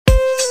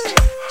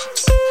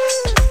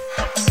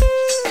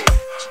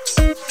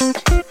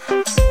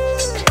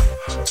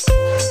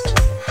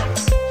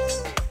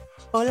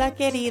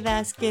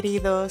queridas,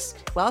 queridos.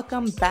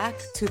 Welcome back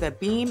to the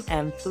Beam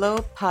and Flow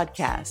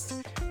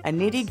podcast, a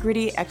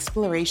nitty-gritty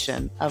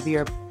exploration of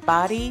your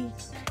body,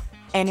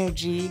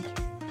 energy,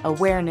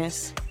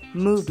 awareness,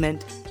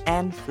 movement,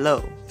 and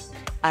flow.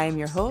 I am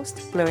your host,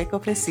 Chloe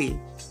Cofresi.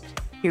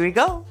 Here we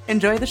go.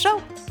 Enjoy the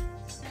show.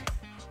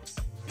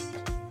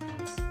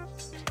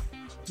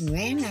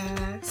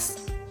 Buenas.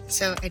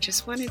 So I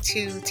just wanted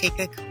to take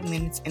a couple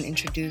minutes and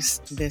introduce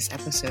this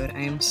episode.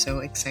 I am so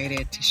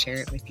excited to share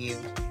it with you.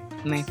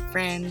 My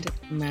friend,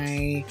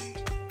 my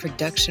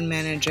production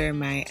manager,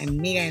 my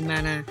amiga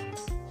hermana,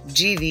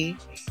 Givi,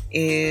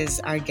 is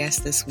our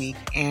guest this week,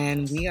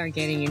 and we are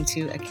getting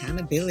into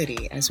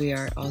accountability as we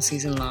are all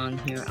season long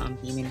here on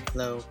Beam and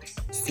Flow,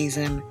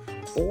 season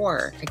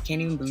 4. I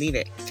can't even believe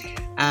it.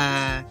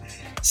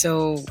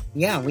 So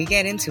we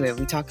get into it.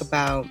 We talk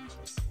about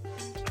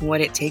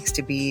what it takes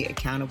to be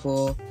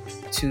accountable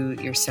to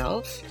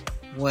yourself,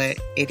 what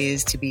it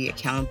is to be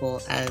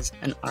accountable as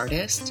an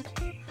artist,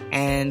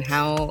 and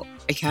how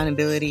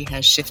accountability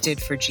has shifted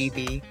for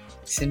GB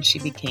since she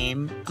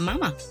became a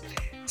mama.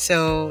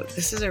 So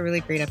this is a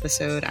really great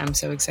episode. I'm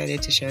so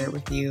excited to share it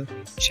with you,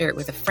 share it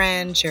with a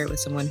friend, share it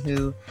with someone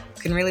who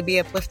can really be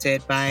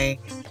uplifted by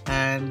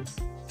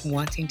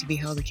wanting to be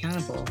held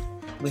accountable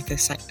with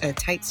a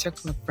tight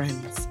circle of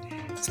friends.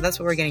 So that's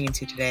what we're getting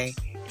into today.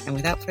 And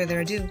without further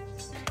ado,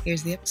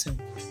 here's the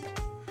episode.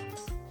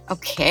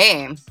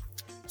 Okay,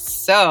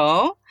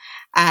 so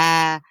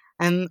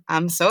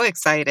I'm so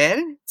excited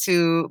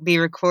to be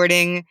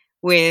recording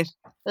with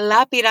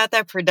La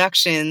Pirata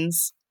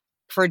Productions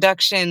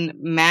production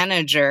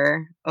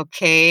manager.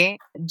 Okay,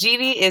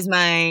 Gigi is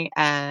my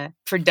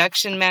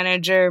production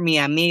manager, mi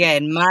amiga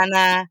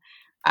hermana.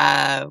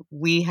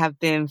 We have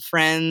been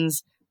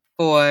friends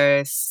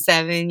for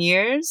 7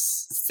 years.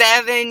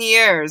 7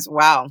 years,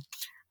 wow.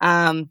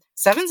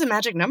 7's a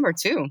magic number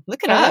too.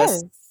 Look at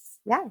us.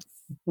 Yes.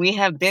 We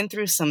have been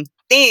through some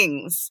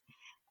things,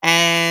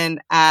 and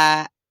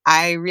I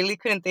really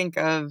couldn't think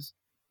of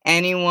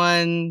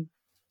anyone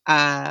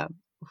else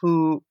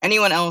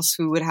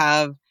who would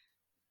have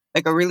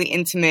like a really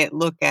intimate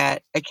look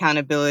at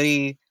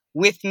accountability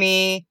with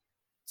me,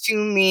 to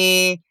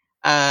me,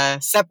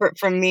 separate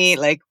from me.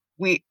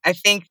 I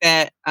think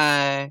that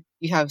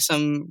you have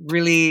some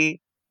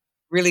really,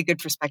 really good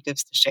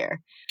perspectives to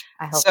share.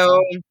 I hope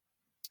so.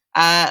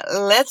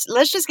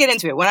 Let's just get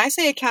into it. When I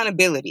say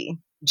accountability,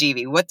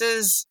 Givi, what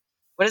does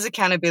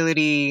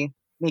accountability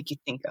make you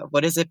think of?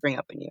 What does it bring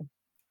up in you?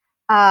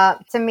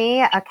 To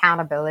me,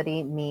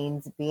 accountability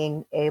means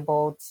being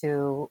able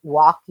to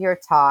walk your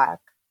talk,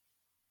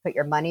 put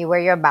your money where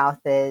your mouth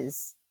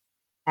is,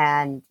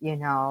 and,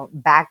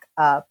 back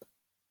up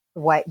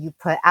what you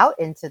put out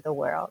into the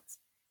world.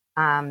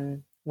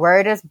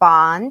 Word is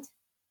bond,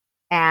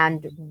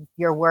 and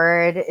your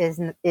word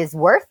is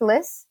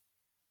worthless,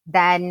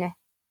 then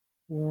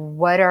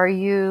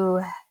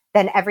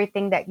then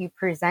everything that you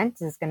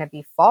present is going to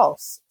be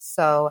false.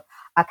 So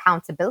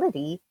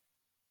accountability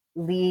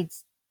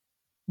lends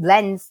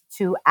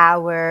to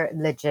our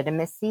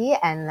legitimacy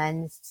and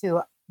lends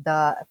to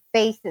the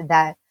faith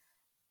that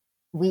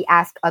we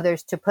ask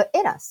others to put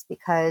in us,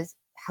 because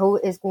who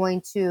is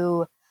going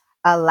to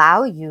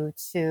allow you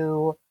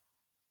to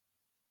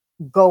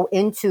go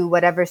into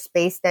whatever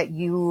space that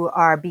you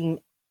are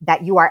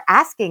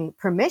asking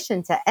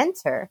permission to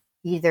enter,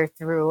 either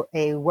through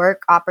a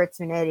work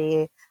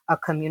opportunity, a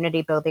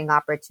community building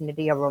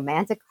opportunity, a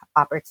romantic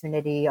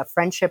opportunity, a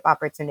friendship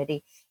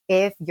opportunity,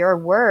 if your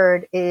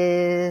word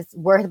is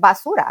worth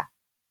basura.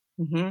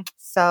 Mm-hmm.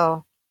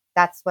 So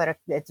that's what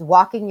it's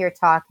walking your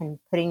talk and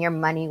putting your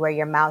money where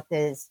your mouth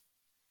is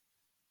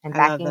and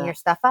backing your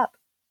stuff up.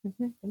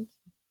 Mm-hmm. Thank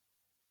you.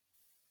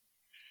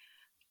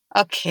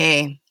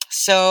 Okay.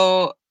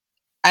 So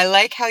I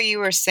like how you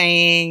were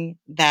saying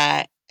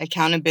that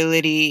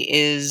accountability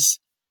is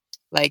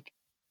like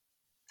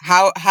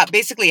how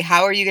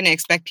are you going to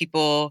expect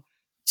people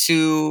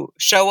to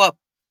show up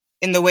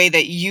in the way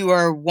that you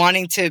are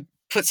wanting to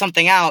put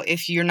something out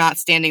if you're not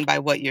standing by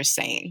what you're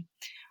saying?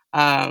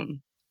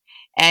 And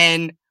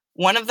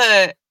one of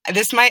I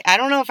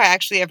don't know if I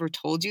actually ever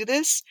told you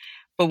this,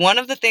 but one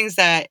of the things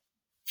that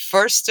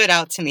first stood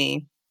out to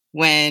me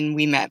when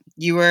we met,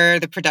 you were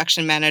the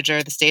production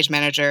manager, the stage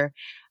manager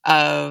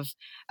of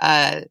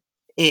Club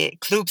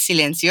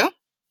Silencio.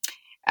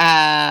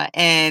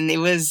 And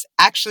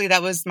that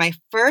was my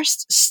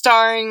first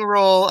starring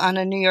role on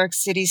a New York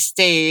City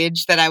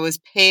stage that I was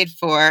paid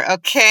for.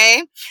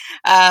 Okay.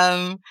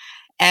 And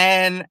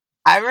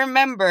I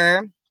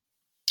remember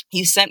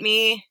you sent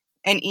me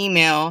an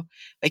email,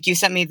 like you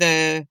sent me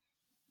the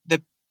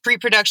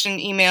pre-production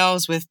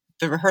emails with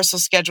the rehearsal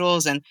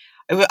schedules. And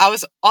I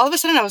was all of a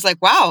sudden I was like,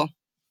 wow,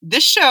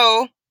 this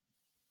show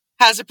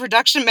has a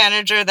production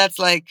manager that's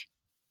like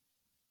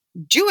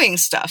doing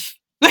stuff.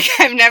 Like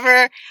I've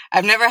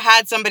never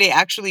had somebody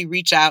actually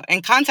reach out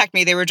and contact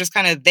me. They were just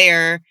kind of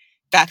there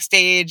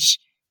backstage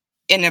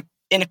in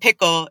a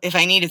pickle if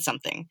I needed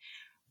something.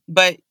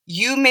 But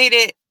you made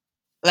it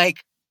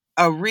like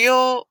a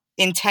real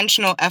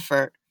intentional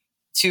effort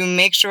to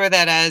make sure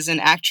that as an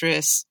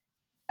actress,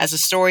 as a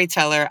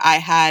storyteller, I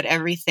had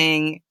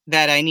everything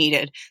that I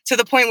needed, to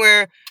the point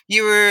where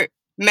you were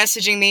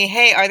messaging me,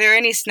 hey, are there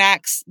any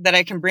snacks that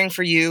I can bring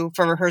for you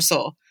for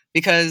rehearsal?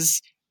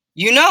 Because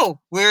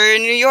we're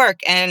in New York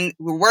and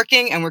we're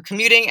working and we're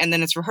commuting and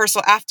then it's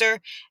rehearsal after,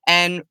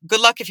 and good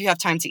luck if you have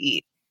time to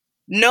eat.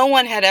 No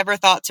one had ever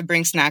thought to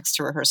bring snacks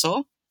to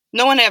rehearsal.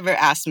 No one ever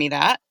asked me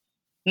that.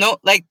 No,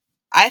 like,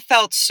 I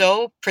felt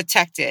so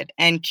protected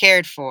and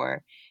cared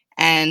for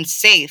and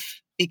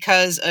safe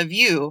because of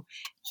you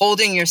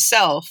holding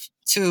yourself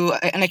to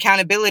an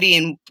accountability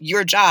in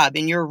your job,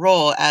 in your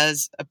role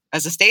as a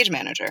stage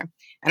manager.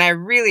 And I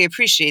really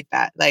appreciate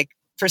that. Like,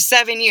 for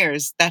 7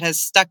 years, that has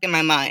stuck in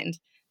my mind,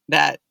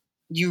 that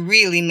you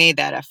really made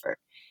that effort.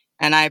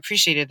 And I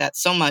appreciated that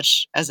so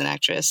much as an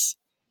actress.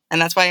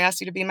 And that's why I asked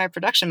you to be my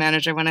production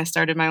manager when I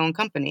started my own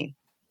company.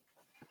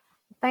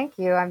 Thank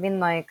you. I mean,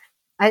 like,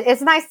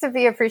 it's nice to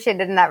be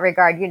appreciated in that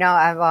regard. You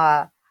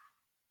know,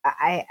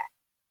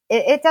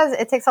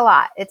 it takes a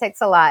lot. It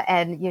takes a lot.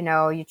 And, you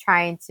know, you're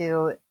trying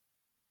to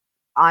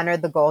honor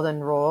the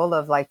golden rule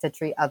of like to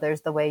treat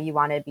others the way you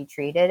want to be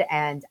treated.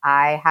 And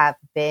I have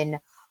been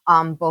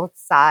on both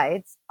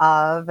sides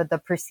of the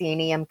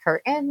proscenium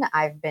curtain.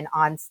 I've been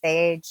on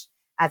stage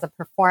as a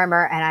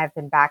performer and I've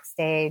been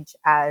backstage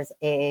as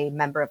a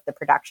member of the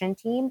production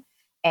team.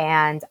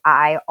 And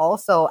I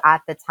also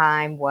at the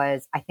time I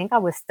think I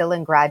was still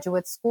in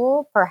graduate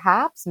school,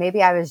 perhaps.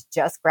 Maybe I was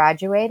just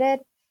graduated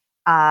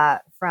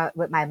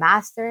with my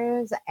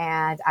master's.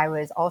 And I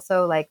was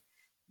also like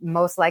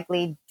most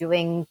likely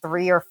doing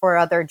 3 or 4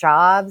 other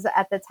jobs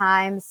at the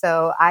time.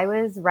 So I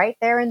was right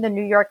there in the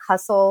New York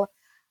hustle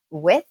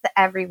with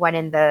everyone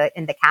in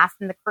the cast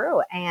and the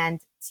crew.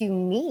 And to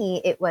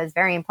me, it was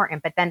very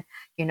important. But then,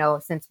 you know,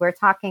 since we're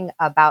talking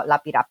about La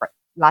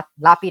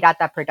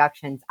Pirata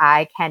Productions,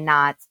 I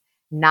cannot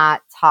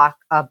not talk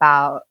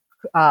about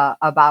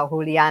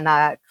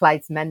Juliana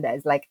Kleitz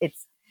Mendez. Like,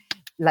 it's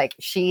like,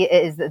 she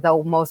is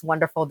the most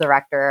wonderful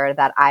director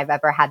that I've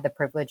ever had the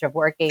privilege of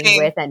working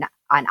with. And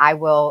I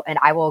will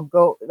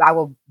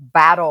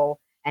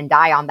battle and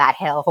die on that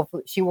hill.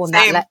 Hopefully she will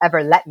not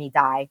ever let me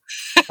die,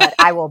 but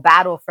I will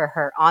battle for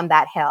her on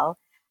that hill.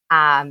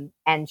 And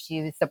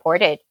she was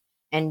supported,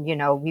 and, you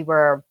know, we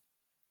were,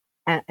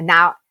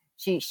 now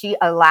she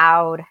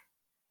allowed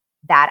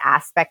that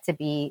aspect to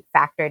be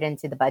factored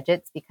into the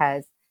budgets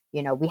because,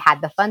 you know, we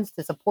had the funds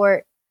to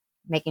support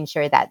making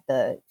sure that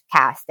the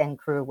cast and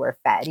crew were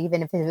fed,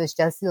 even if it was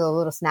just the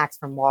little snacks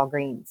from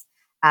Walgreens.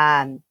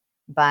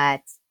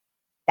 But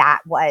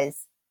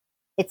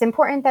it's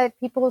important that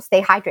people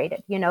stay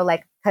hydrated, you know,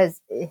 like,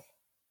 because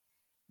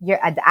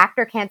the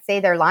actor can't say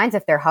their lines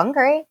if they're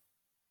hungry.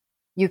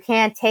 You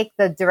can't take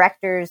the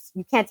director's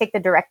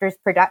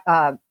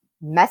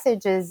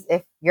messages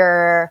if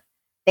you're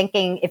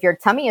thinking, if your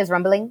tummy is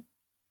rumbling.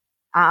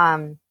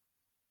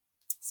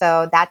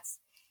 So that's,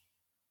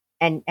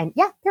 and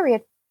yeah,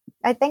 period.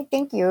 I think,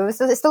 thank you.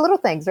 So it's the little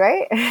things,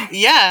 right?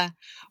 Yeah.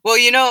 Well,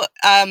 you know,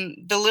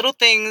 the little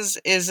things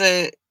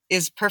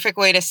is perfect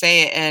way to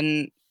say it.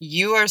 And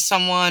you are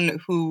someone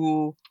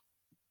who,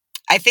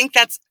 I think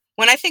that's,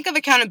 when I think of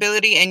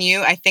accountability and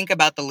you, I think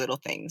about the little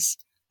things.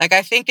 Like,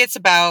 I think it's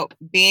about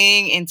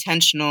being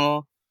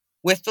intentional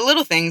with the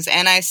little things.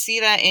 And I see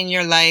that in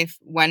your life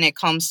when it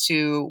comes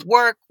to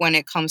work, when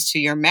it comes to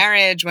your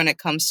marriage, when it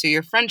comes to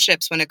your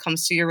friendships, when it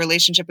comes to your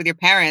relationship with your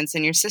parents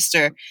and your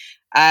sister.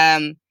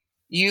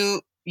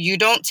 You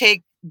don't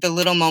take the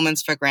little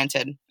moments for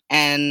granted.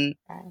 And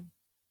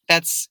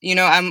that's, you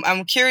know,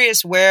 I'm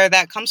curious where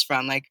that comes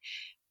from. Like,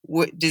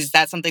 is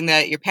that something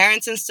that your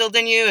parents instilled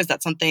in you? Is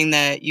that something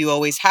that you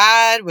always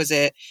had? Was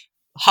it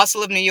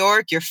hustle of New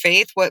York, your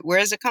faith? Where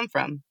does it come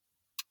from?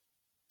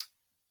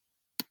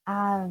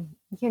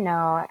 You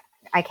know,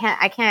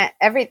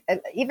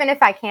 even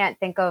if I can't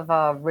think of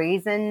a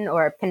reason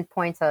or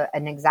pinpoint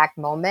an exact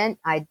moment,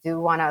 I do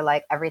want to,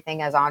 like,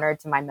 everything as honored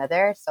to my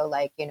mother. So,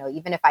 like, you know,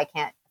 even if I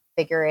can't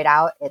figure it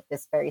out at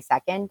this very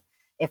second,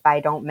 if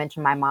I don't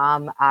mention my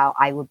mom,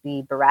 I would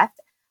be bereft.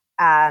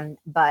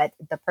 But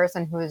the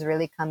person who is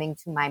really coming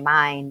to my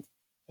mind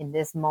in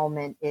this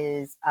moment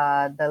is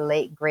the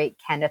late, great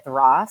Kenneth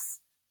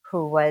Ross,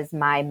 who was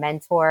my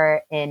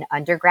mentor in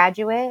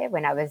undergraduate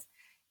when I was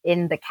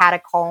in the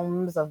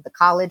catacombs of the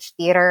college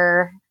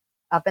theater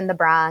up in the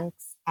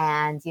Bronx.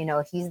 And, you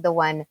know, he's the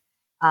one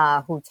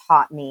who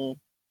taught me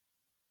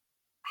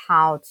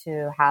how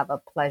to have a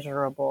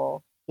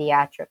pleasurable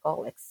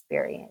theatrical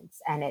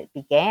experience. And it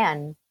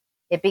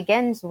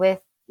begins with,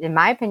 in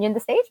my opinion,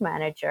 the stage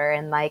manager.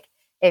 And like,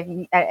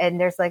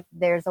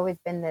 there's always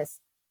been this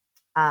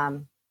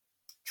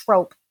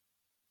trope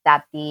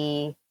that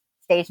the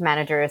stage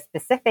manager,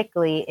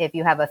 specifically if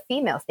you have a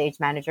female stage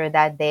manager,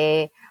 that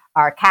they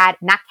are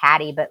not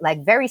catty, but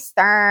like very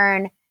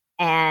stern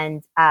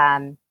and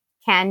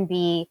can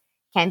be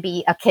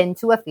akin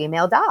to a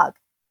female dog.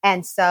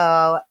 And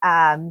so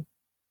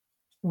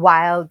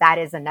while that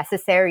is a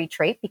necessary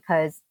trait,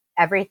 because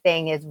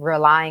everything is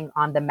relying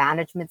on the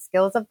management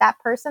skills of that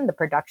person, the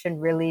production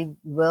really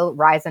will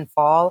rise and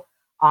fall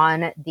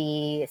on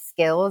the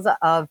skills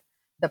of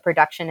the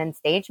production and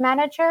stage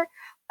manager,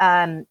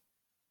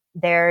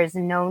 there's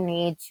no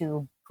need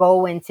to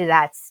go into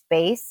that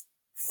space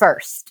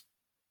first.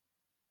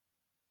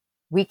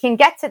 We can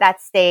get to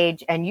that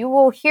stage, and you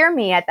will hear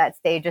me at that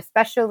stage,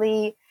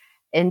 especially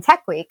in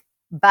Tech Week.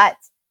 But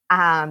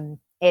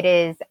it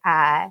is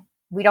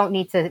we don't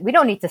need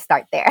to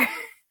start there.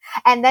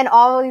 And then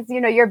always,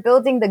 you're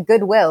building the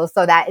goodwill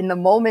so that in the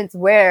moments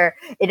where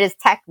it is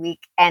Tech Week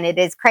and it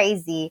is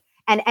crazy,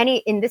 and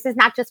this is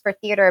not just for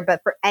theater,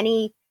 but for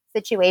any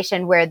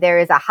situation where there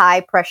is a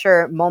high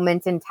pressure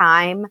moment in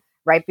time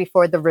right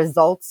before the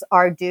results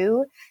are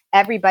due,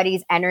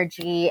 everybody's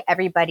energy,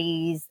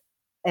 everybody's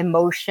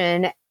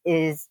emotion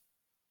is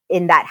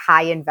in that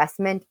high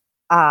investment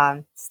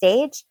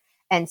stage.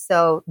 And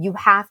so you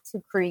have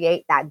to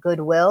create that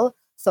goodwill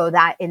so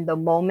that in the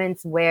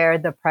moments where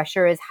the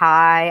pressure is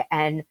high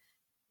and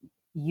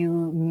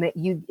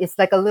it's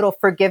like a little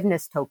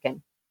forgiveness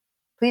token.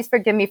 Please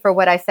forgive me for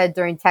what I said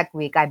during Tech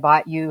Week. I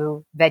bought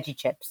you veggie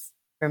chips.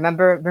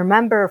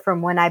 Remember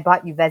from when I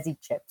bought you veggie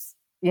chips,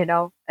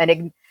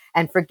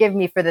 and forgive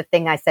me for the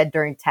thing I said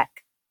during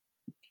Tech.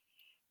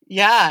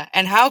 Yeah.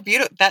 And how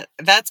beautiful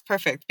that's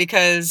perfect,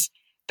 because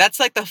that's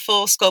like the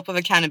full scope of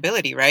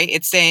accountability, right?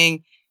 It's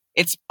saying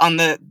it's on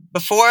the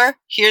before,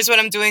 here's what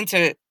I'm doing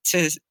to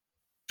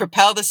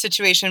propel the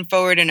situation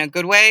forward in a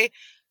good way.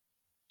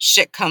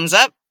 Shit comes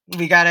up.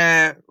 We got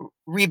to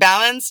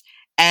rebalance.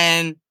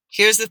 And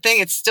here's the thing.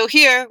 It's still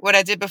here, what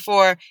I did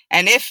before.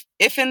 And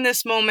if in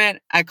this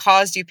moment I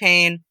caused you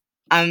pain,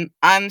 I'm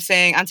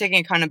taking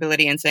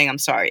accountability and saying, I'm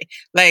sorry.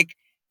 Like,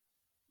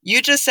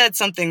 you just said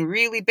something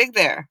really big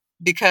there,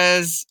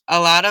 because a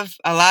lot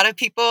of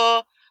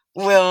people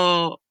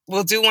will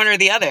do one or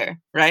the other,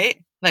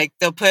 right? Like,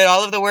 they'll put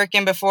all of the work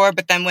in before,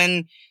 but then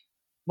when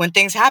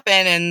things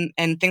happen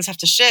and things have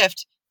to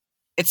shift,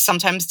 it's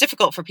sometimes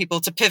difficult for people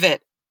to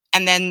pivot.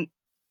 And then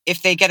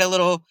if they get a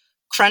little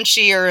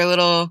crunchy or a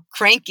little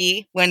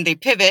cranky when they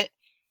pivot,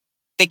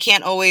 they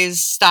can't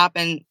always stop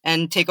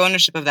and take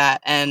ownership of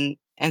that and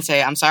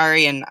say, I'm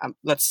sorry, and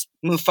let's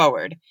move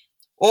forward.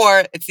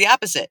 Or it's the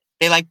opposite.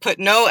 They like put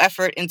no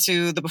effort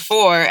into the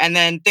before, and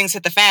then things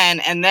hit the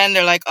fan, and then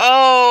they're like,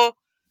 oh,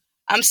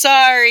 I'm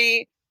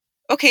sorry.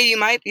 Okay, you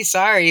might be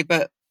sorry,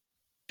 but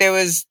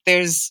there's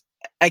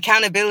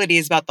accountability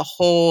is about the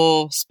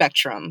whole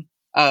spectrum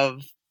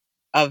of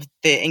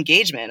the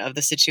engagement of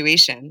the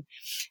situation.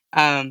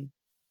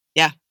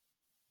 Yeah.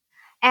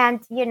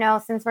 And,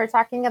 since we're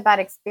talking about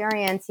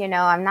experience,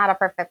 I'm not a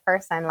perfect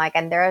person. Like,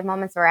 and there are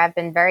moments where I've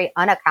been very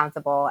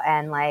unaccountable,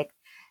 and like,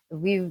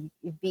 we've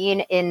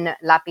been in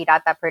La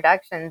Pirata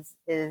Productions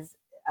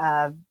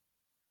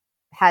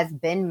has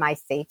been my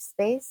safe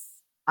space,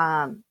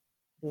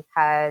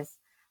 because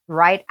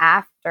right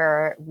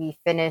after we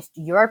finished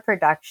your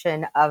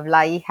production of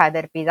La Hija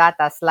del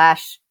Pirata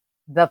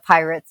 / The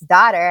Pirate's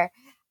Daughter,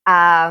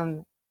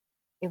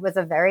 it was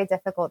a very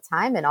difficult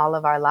time in all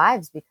of our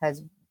lives,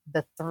 because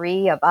the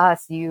three of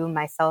us, you,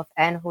 myself,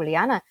 and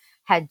Juliana,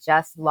 had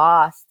just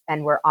lost,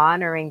 and were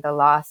honoring the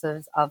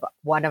losses of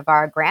one of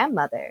our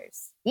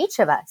grandmothers, each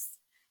of us.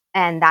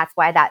 And that's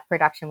why that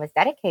production was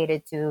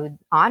dedicated to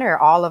honor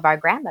all of our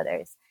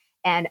grandmothers.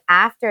 And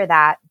after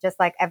that, just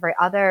like every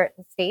other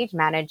stage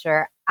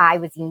manager, I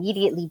was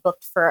immediately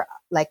booked for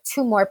like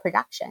 2 more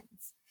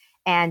productions.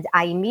 And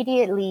I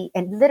immediately,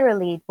 and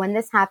literally when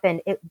this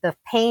happened, the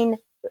pain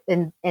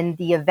in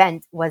the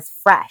event was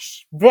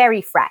fresh,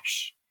 very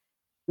fresh,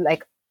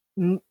 like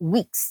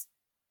weeks.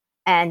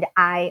 And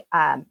I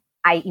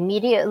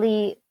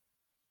immediately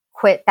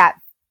quit that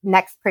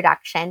next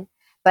production,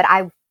 but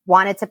I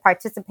wanted to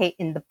participate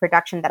in the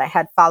production that I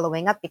had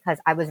following up, because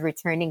I was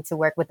returning to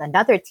work with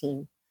another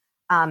team.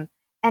 And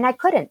I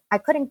couldn't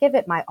give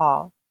it my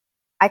all.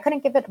 I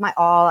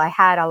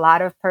had a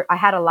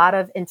lot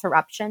of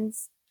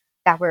interruptions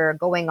that were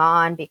going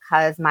on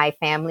because my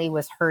family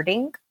was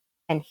hurting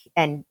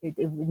and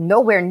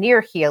nowhere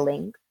near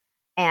healing.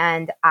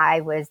 And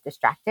I was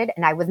distracted,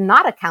 and I was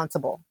not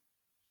accountable.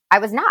 I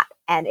was not,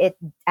 and it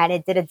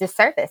did a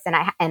disservice. And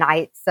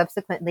I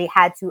subsequently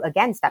had to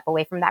again step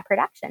away from that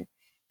production,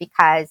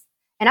 because,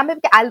 and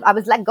I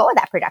was let go of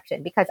that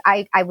production because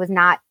I was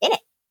not in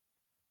it.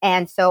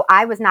 And so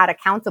I was not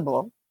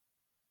accountable.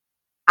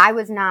 I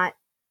was not,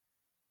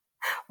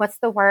 what's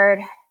the word?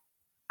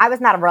 I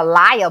was not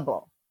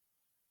reliable.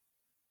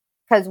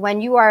 Because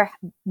when you are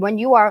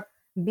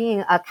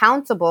being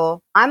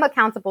accountable, I'm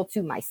accountable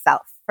to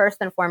myself. First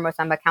and foremost,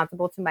 I'm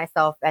accountable to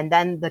myself, and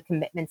then the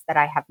commitments that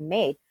I have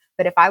made.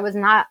 But if I was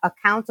not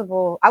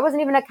accountable, I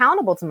wasn't even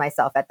accountable to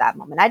myself at that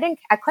moment.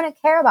 I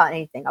couldn't care about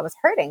anything. I was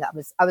hurting.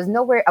 I was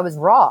nowhere. I was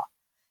raw.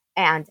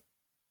 And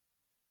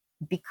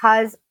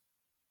because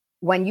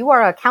when you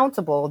are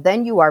accountable,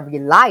 then you are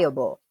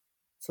reliable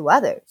to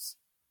others.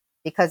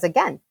 Because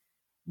again,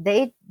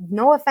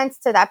 no offense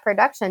to that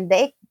production,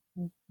 they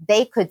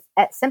could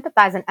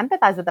sympathize and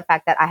empathize with the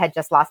fact that I had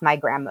just lost my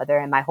grandmother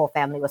and my whole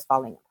family was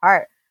falling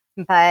apart.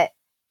 But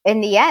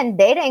in the end,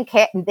 they didn't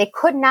care. They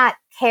could not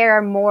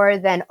care more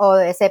than, oh,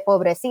 ese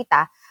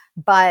pobrecita.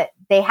 but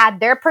they had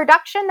their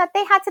production that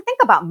they had to think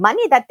about,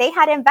 money that they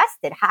had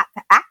invested,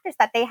 actors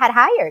that they had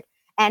hired,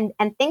 and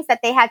things that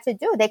they had to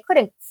do. They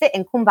couldn't sit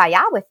in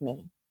kumbaya with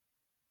me.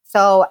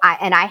 So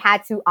I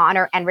had to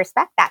honor and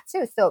respect that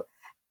too. So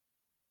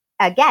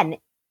again,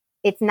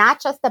 it's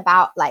not just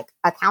about like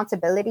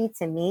accountability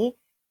to me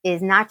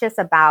is not just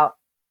about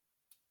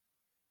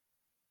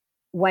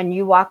when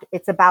you walk,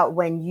 it's about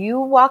when you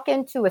walk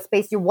into a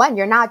space,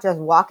 you're not just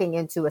walking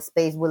into a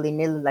space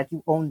willy-nilly like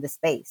you own the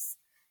space.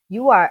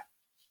 You are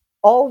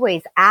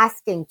always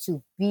asking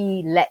to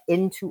be let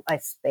into a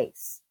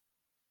space.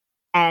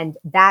 And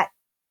that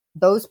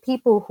those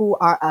people who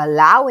are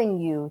allowing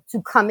you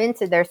to come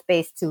into their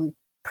space to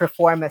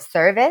perform a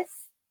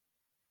service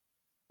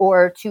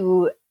or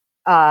to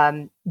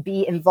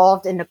be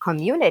involved in the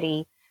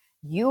community,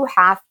 you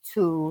have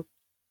to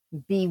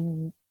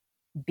be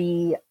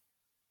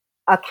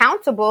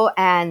accountable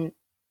and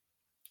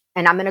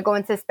I'm going to go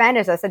into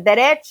Spanish. I said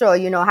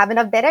derecho, have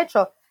enough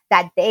derecho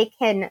that they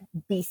can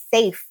be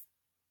safe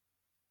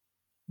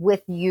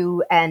with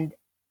you and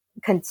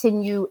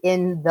continue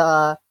in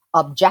the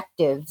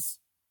objectives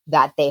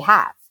that they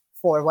have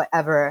for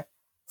whatever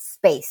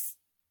space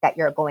that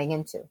you're going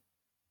into.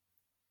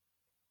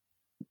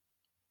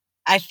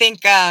 I think,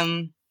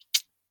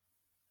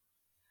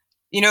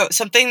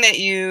 something that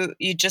you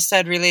just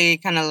said really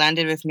kind of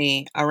landed with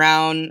me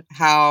around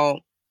how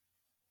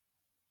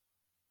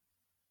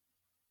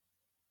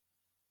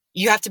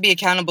you have to be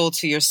accountable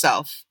to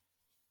yourself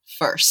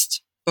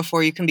first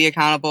before you can be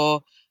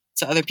accountable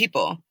to other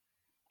people.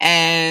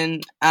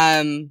 And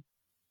I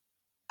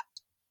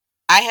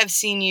have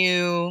seen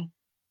you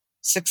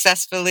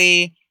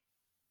successfully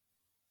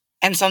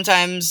and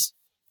sometimes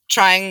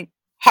trying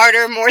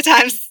harder more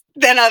times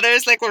than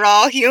others. Like, we're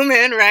all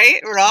human,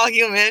 right? We're all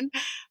human.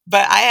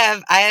 But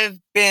I have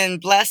been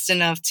blessed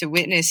enough to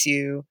witness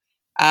you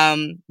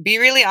be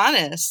really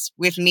honest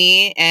with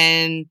me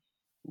and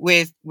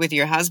with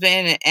your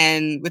husband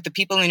and with the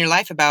people in your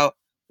life about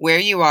where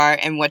you are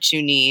and what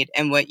you need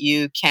and what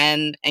you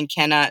can and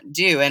cannot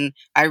do. And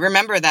I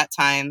remember that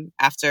time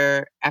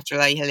after La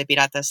Hija de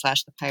Pirata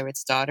 / The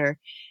Pirate's Daughter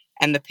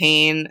and the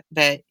pain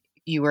that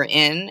you were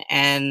in.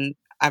 And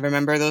I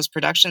remember those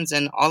productions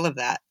and all of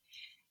that.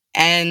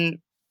 And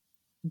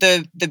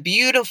the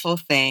beautiful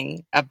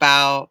thing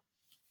about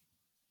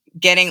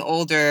getting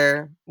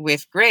older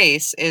with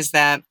grace is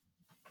that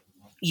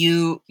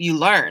you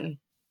learn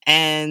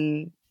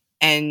and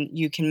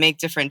you can make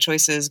different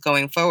choices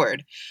going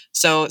forward.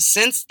 So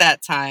since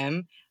that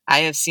time,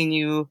 I have seen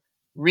you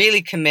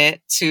really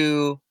commit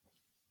to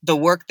the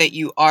work that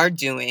you are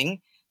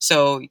doing.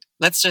 So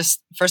let's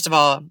just, first of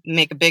all,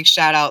 make a big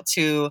shout out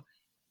to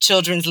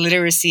children's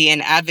literacy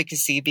and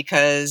advocacy,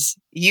 because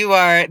you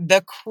are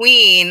the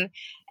queen,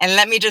 and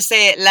let me just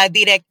say it, la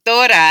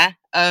directora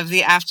of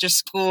the after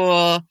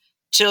school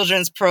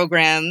children's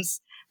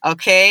programs.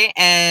 Okay.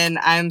 And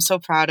I'm so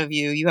proud of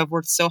you. You have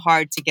worked so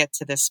hard to get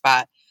to this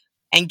spot,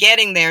 and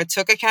getting there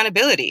took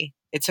accountability.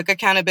 It took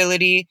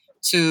accountability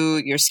to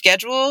your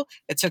schedule.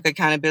 It took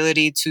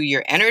accountability to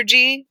your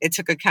energy. It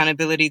took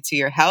accountability to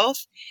your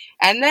health.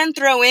 And then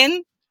throw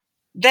in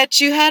that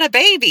you had a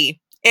baby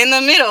in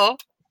the middle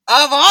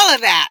of all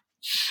of that.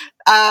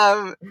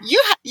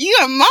 You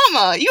a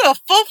mama. You a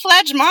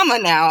full-fledged mama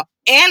now,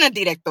 and a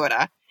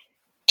directora,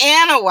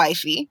 and a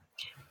wifey,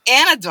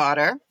 and a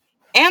daughter,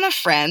 and a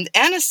friend,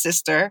 and a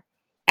sister.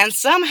 And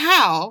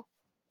somehow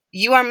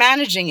you are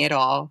managing it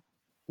all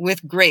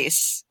with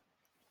grace.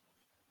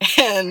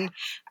 And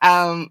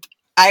I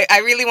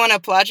really want to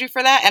applaud you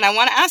for that. And I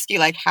want to ask you,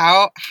 like,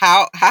 how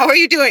are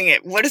you doing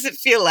it? What does it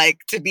feel like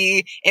to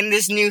be in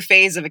this new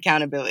phase of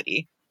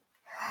accountability?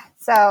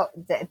 So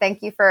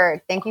thank you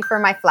for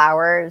my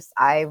flowers.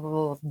 I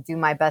will do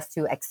my best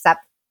to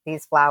accept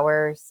these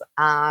flowers.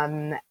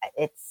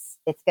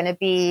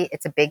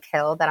 It's a big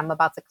hill that I'm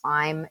about to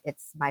climb.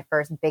 It's my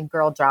first big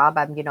girl job.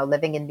 I'm,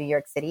 living in New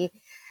York City.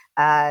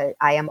 I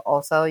am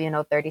also,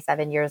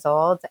 37 years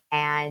old,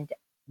 and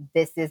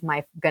this is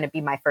going to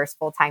be my first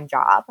full-time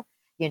job,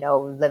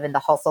 live in the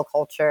hustle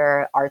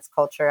culture, arts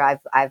culture.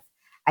 I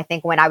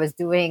think when I was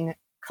doing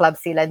Club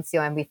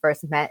Silencio and we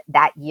first met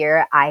that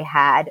year, I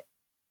had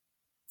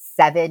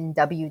 7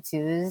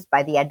 W-2s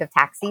by the end of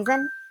tax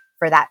season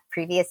for that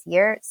previous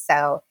year.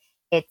 So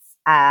it's,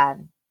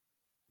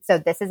 so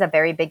this is a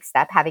very big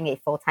step, having a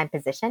full-time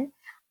position.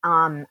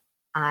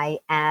 I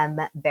am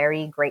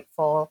very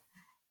grateful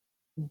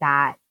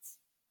that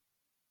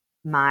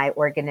my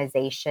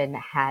organization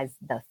has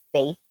the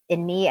faith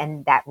in me,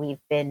 and that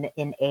we've been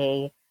in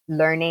a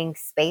learning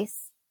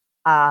space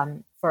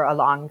for a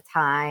long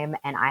time.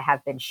 And I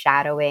have been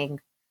shadowing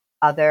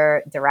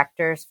other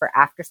directors for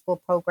after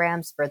school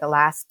programs for the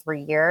last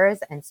 3 years.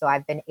 And so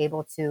I've been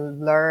able to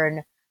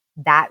learn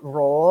that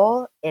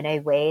role in a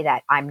way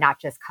that I'm not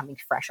just coming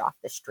fresh off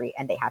the street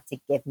and they have to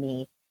give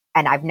me,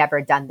 and I've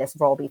never done this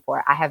role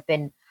before. I've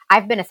been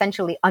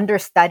essentially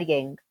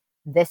understudying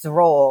this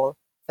role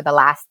for the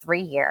last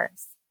 3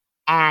 years.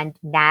 And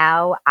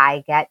now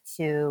I get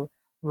to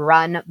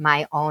run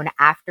my own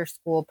after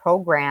school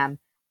program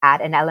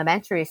at an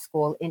elementary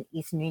school in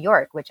East New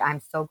York, which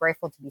I'm so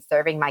grateful to be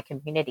serving my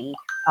community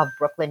of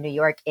Brooklyn, New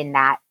York in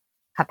that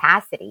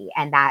capacity,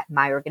 and that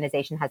my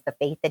organization has the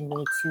faith in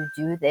me to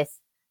do this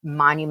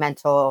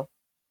monumental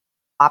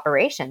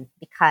operation,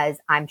 because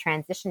I'm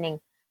transitioning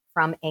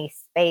from a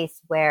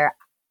space where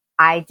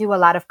I do a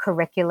lot of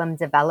curriculum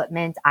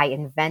development. I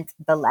invent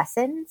the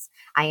lessons.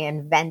 I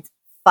invent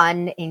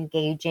fun,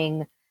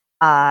 engaging,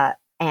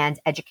 and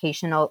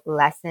educational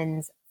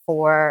lessons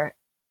for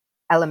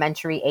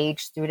elementary age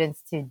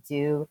students to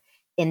do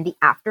in the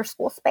after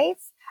school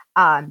space.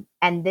 And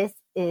this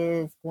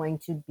is going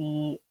to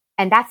be,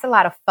 and that's a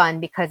lot of fun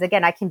because,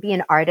 again, I can be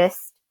an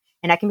artist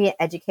and I can be an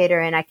educator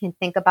and I can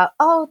think about,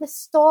 oh, the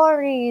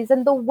stories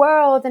and the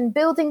world and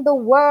building the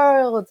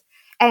world.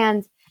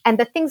 And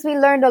the things we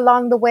learned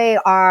along the way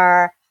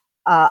are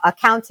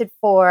accounted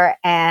for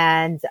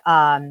and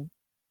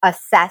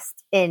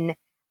assessed in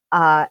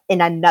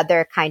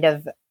another kind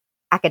of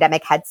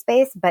academic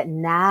headspace. But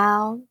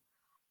now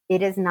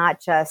it is not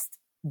just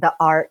the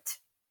art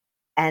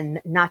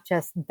and not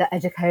just the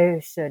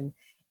education.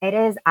 It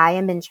is, I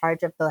am in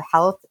charge of the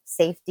health,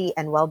 safety,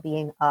 and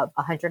well-being of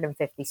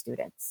 150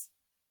 students.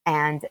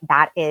 And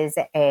that is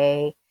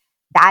a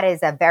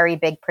very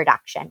big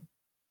production.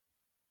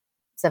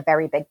 It's a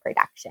very big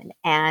production.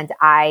 And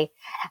I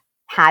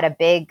had a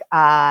big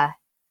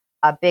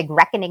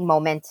reckoning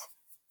moment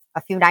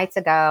a few nights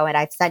ago. And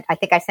I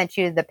think I sent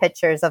you the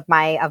pictures of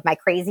my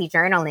crazy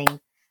journaling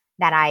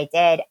that I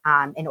did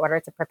in order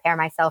to prepare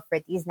myself for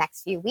these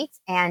next few weeks.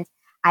 And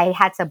I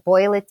had to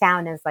boil it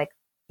down as like,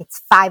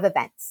 it's 5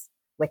 events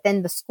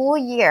within the school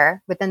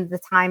year, within the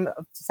time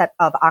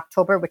of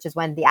October, which is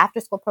when the after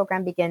school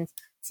program begins,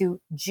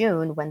 to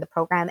June, when the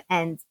program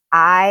ends.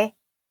 I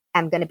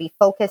am going to be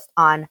focused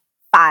on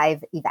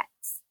 5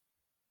 events.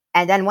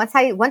 And then once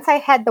I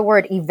had the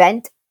word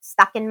event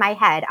stuck in my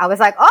head, I was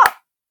like, oh,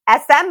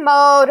 SM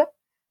mode.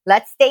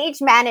 Let's stage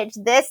manage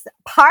this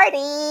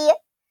party.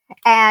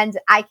 And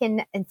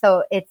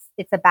so it's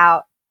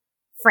about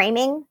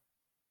framing.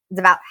 It's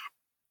about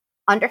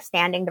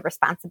understanding the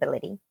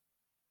responsibility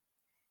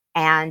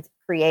and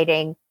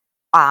creating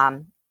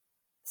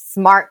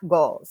smart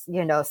goals,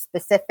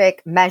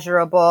 specific,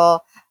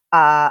 measurable,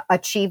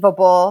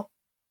 achievable,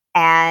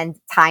 and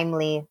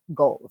timely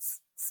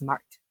goals,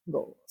 smart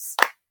goals.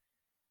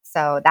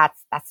 So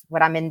that's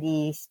what I'm in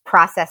the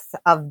process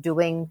of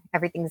doing.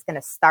 Everything's going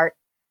to start.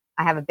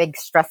 I have a big,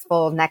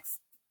 stressful next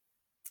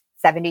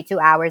 72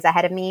 hours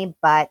ahead of me,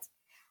 but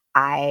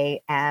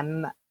I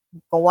am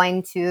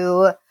going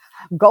to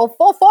go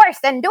full force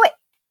and do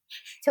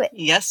it.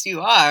 Yes,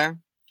 you are.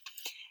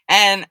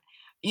 And,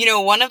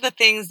 one of the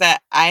things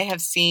that I have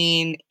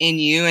seen in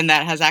you, and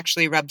that has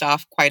actually rubbed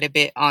off quite a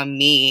bit on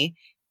me,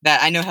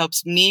 that I know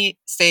helps me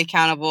stay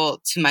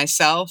accountable to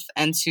myself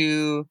and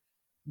to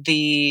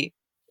the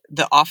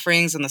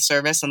offerings and the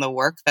service and the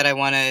work that I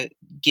want to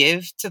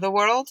give to the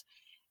world.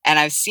 And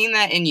I've seen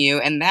that in you,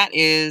 and that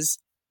is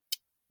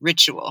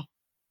ritual.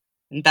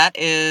 And that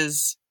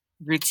is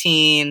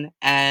routine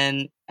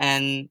and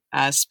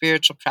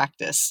spiritual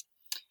practice.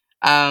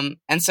 And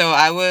so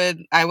I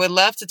would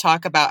love to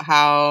talk about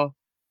how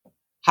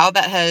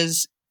that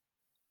has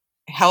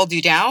held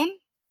you down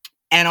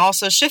and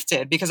also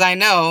shifted, because I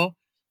know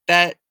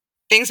that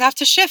things have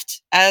to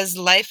shift as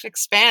life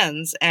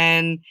expands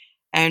and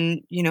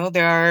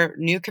there are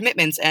new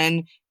commitments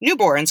and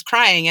newborns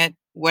crying at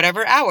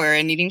whatever hour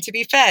and needing to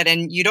be fed,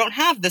 and you don't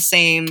have the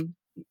same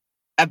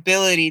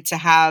ability to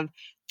have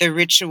the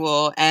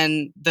ritual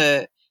and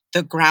the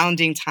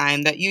grounding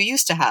time that you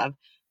used to have.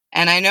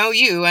 And I know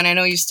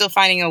you're still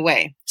finding a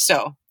way.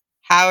 So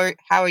how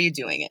are you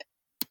doing it?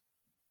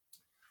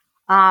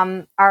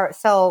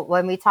 So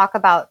when we talk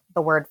about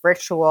the word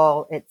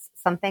ritual, it's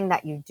something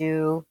that you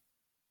do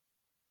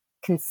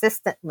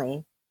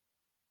consistently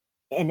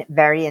and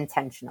very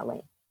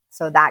intentionally.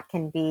 So that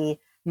can be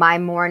my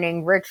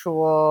morning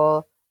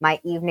ritual,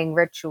 my evening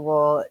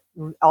ritual,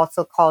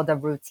 also called a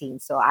routine.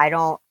 So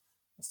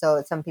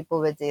some people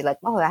would say like,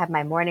 oh, I have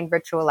my morning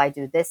ritual. I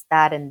do this,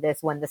 that, and this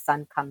when the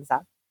sun comes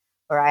up.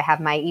 Or I have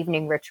my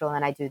evening ritual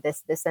and I do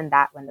this, this, and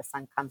that when the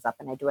sun comes up,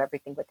 and I do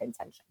everything with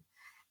intention.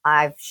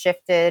 I've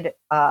shifted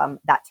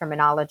that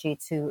terminology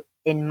to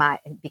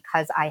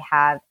because I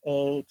have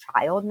a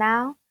child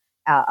now,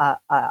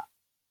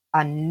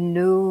 a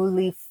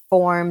newly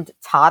formed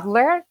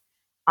toddler.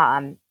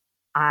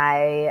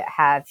 I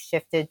have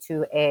shifted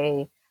to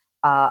a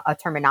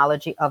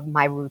terminology of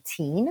my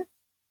routine,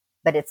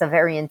 but it's a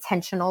very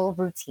intentional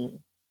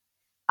routine.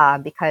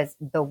 Because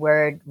the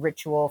word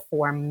ritual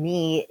for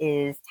me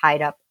is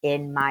tied up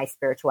in my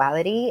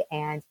spirituality.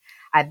 And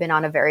I've been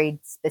on a very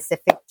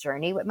specific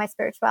journey with my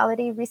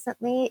spirituality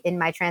recently in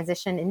my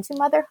transition into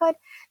motherhood.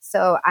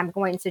 So I'm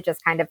going to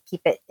just kind of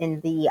keep it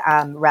in the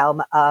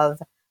realm of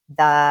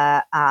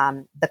the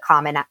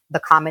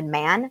common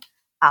man,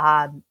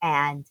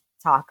 and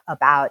talk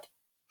about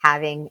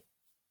having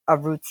a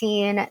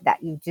routine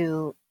that you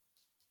do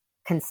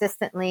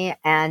consistently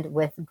and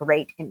with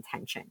great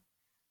intention.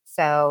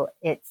 So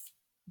it's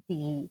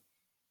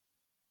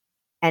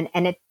and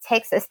it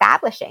takes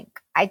establishing.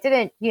 I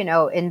didn't, in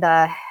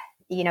the,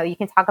 you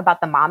can talk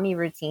about the mommy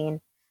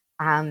routine.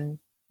 I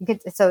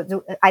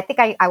think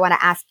I want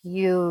to ask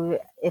you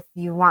if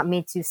you want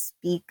me to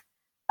speak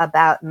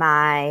about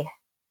my,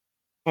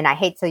 and I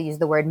hate to use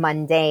the word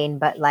mundane,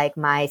 but like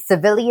my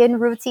civilian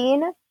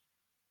routine,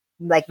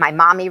 like my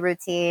mommy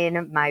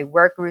routine, my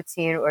work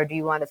routine, or do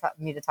you want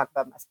me to talk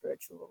about my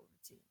spiritual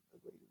routine?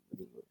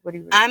 What do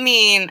you I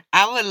mean,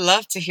 I would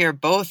love to hear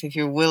both if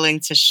you're willing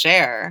to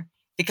share,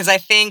 because I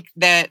think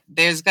that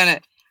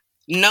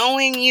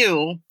knowing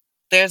you,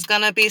 there's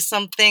going to be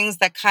some things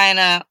that kind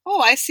of,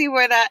 I see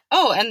where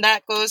and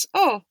that goes,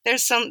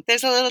 there's a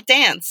little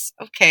dance.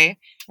 Okay.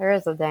 There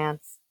is a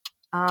dance.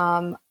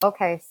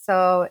 Okay,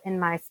 so in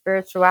my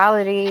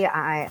spirituality,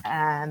 I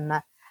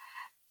am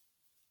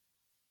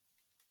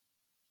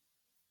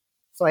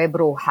soy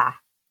bruja.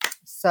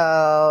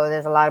 So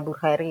there's a lot of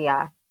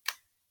brujeria.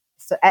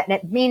 So and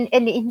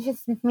it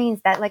just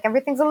means that like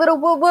everything's a little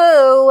woo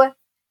woo.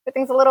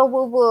 Everything's a little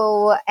woo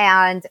woo,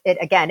 and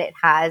it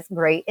has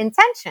great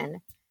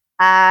intention,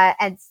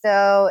 and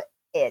so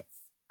it's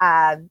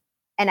and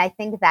I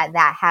think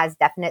that has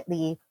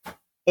definitely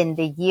in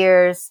the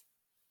years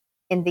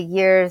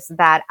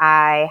that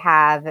I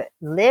have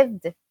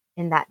lived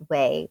in that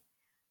way,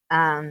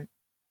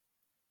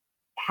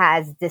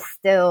 has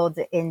distilled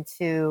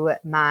into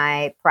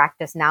my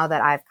practice now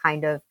that I've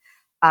kind of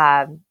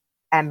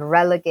am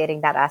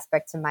relegating that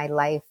aspect to my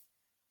life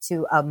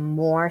to a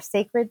more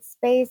sacred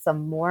space, a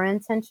more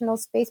intentional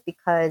space,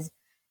 because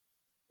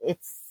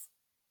it's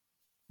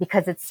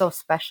so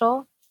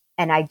special,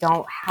 and I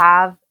don't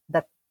have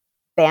the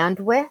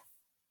bandwidth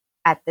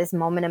at this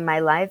moment in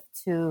my life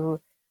to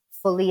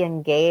fully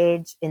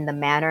engage in the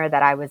manner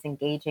that I was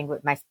engaging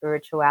with my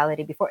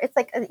spirituality before. It's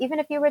like, even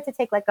if you were to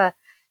take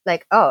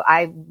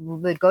I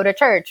would go to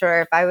church,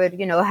 or if I would,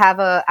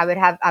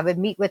 I would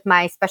meet with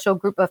my special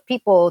group of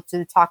people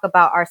to talk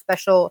about our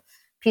special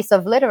piece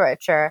of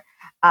literature.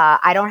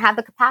 I don't have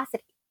the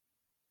capacity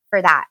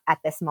for that at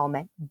this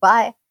moment,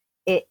 but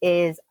it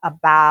is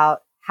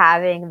about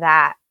having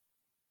that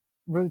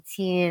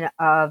routine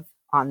of,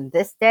 on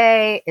this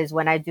day is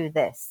when I do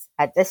this.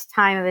 At this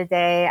time of the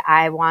day,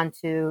 I want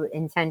to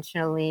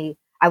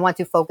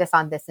focus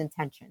on this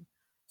intention.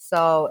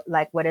 So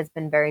like what has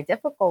been very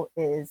difficult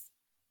is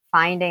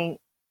crafting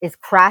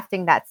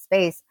that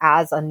space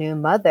as a new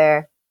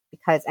mother,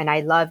 and I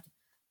loved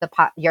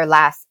your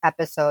last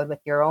episode with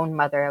your own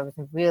mother. It was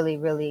really,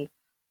 really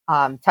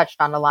touched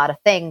on a lot of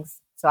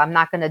things. So I'm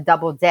not going to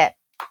double dip.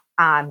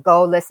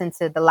 Go listen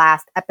to the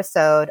last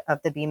episode of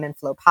the Beam and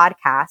Flow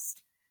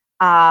podcast.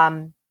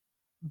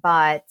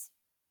 But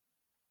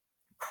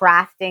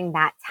crafting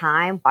that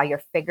time while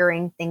you're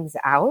figuring things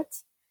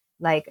out,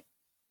 like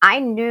I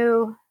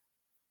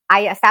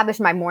established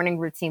my morning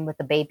routine with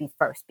the baby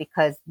first,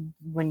 because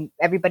when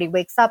everybody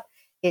wakes up,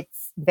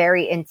 it's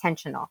very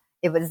intentional.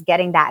 It was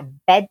getting that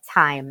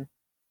bedtime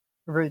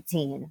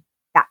routine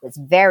that was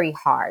very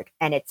hard,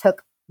 and it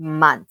took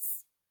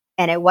months,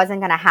 and it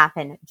wasn't going to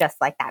happen just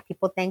like that.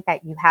 People think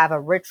that you have a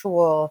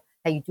ritual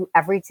that you do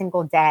every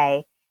single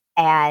day,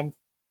 and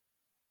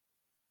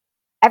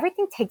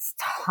everything takes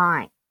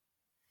time.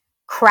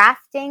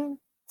 Crafting,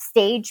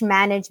 stage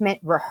management,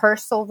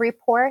 rehearsal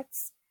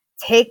reports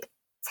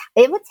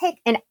it would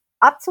take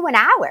up to an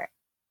hour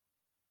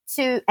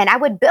and I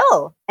would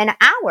bill an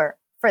hour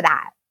for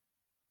that.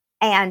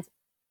 And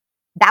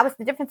that was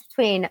the difference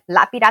between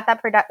La Pirata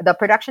the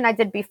production I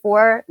did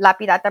before La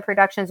Pirata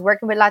Productions,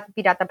 working with La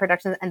Pirata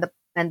Productions,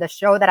 and the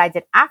show that I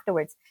did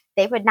afterwards.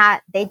 They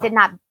did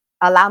not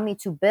allow me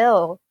to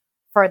bill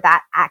for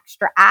that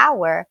extra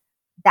hour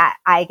that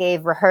I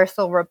gave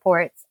rehearsal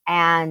reports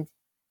and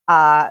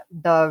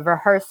the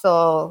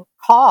rehearsal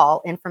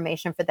call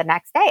information for the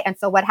next day. And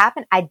so what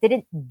happened? I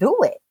didn't do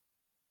it.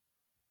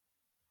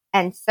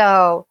 And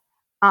so,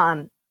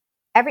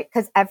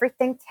 because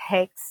everything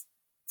takes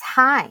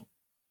time,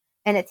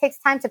 and it takes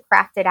time to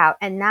craft it out.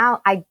 And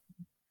now I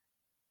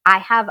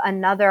have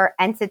another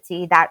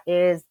entity that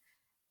is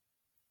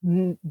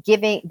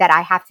that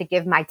I have to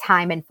give my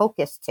time and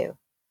focus to.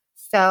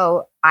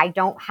 So I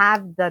don't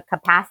have the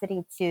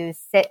capacity to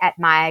sit at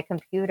my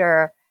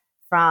computer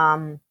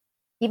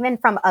even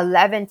from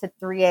 11 to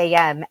 3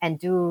 a.m. and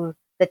do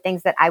the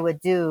things that I would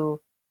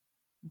do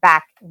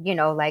back,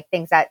 like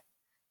things that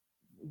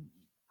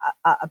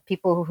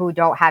people who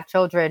don't have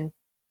children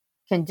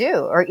can do,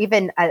 or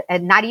even,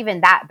 and not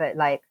even that, but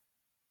like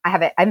I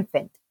have an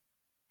infant,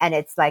 and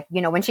it's like,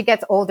 when she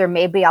gets older,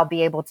 maybe I'll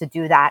be able to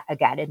do that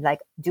again and like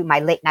do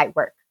my late night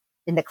work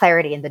in the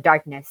clarity, in the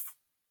darkness,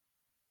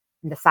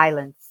 in the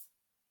silence.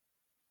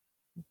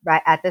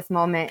 Right at this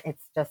moment,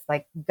 it's just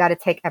like, you got to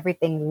take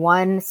everything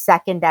 1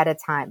 second at a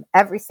time.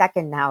 Every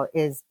second now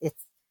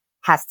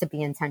has to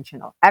be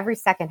intentional. Every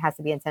second has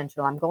to be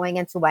intentional. I'm going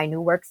into my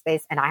new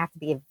workspace, and I have to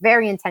be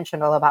very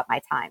intentional about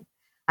my time.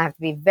 I have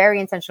to be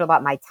very intentional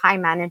about my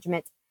time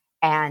management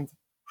and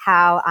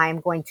how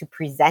I'm going to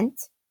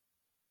present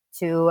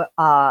to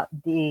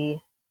the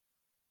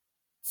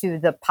to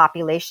the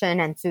population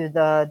and to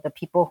the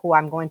people who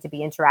I'm going to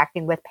be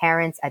interacting with,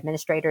 parents,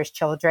 administrators,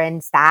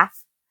 children,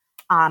 staff.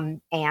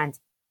 And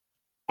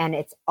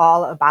it's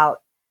all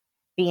about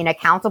being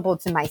accountable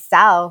to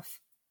myself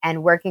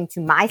and working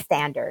to my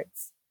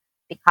standards.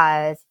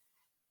 Because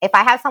if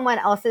I have someone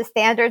else's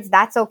standards,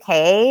 that's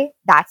okay.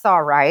 That's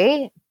all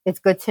right. It's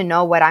good to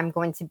know what I'm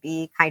going to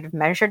be kind of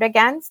measured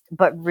against.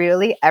 But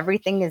really,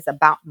 everything is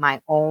about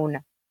my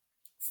own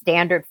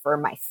standard for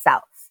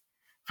myself.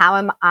 How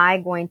am I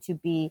going to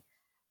be?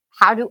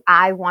 How do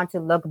I want to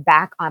look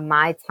back on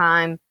my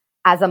time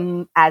as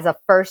a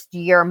first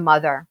year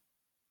mother?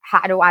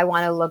 How do I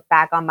want to look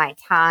back on my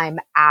time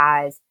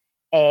as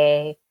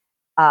a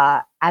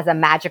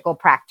magical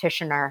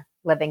practitioner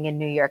living in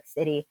New York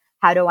City?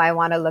 How do I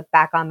want to look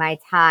back on my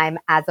time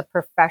as a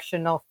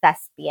professional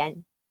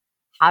thespian?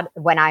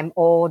 When I'm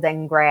old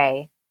and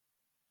gray,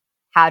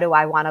 how do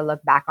I want to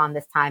look back on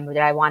this time? Did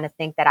I want to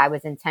think that I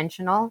was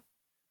intentional,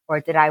 or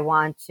did I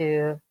want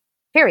to,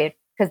 period?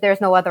 Because there's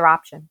no other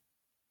option.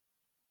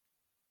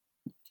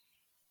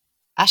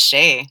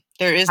 Ashe.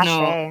 There is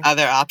no Ashe.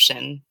 other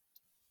option.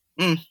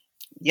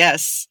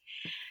 Yes.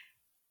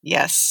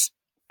 Yes.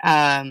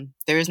 There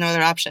is no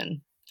other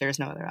option. There is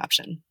no other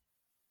option.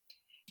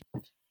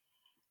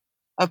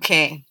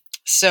 Okay.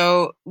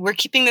 So we're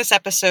keeping this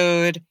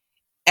episode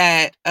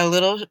at a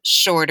little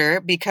shorter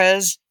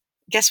because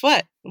guess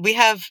what? We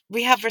have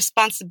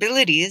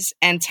responsibilities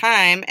and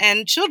time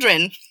and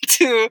children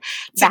to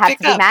That have pick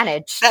to be up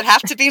managed. that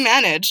have to be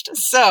managed.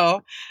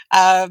 So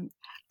I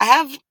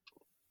have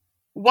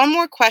one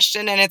more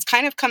question, and it's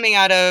kind of coming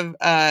out of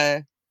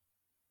a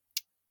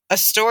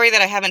story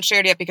that I haven't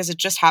shared yet because it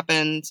just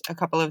happened a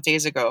couple of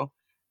days ago.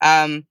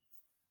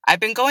 I've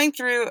been going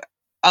through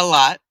a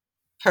lot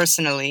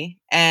personally,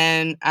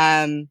 and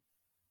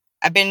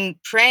I've been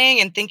praying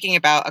and thinking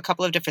about a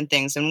couple of different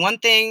things. And one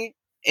thing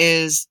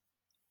is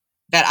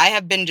that I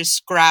have been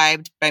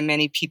described by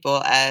many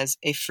people as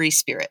a free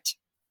spirit,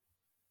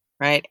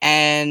 right?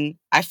 And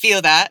I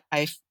feel that.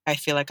 I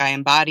feel like I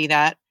embody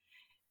that.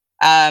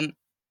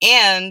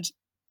 And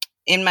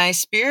in my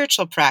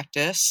spiritual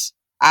practice,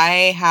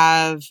 I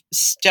have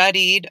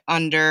studied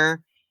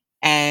under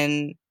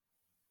and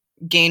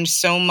gained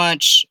so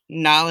much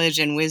knowledge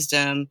and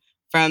wisdom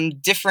from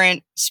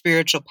different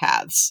spiritual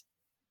paths.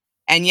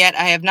 And yet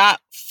I have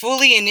not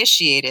fully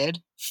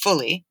initiated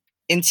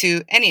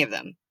into any of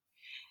them.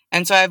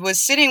 And so I was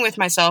sitting with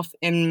myself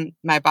in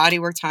my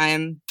bodywork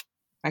time,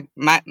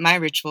 my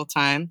ritual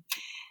time.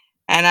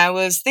 And I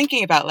was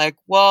thinking about like,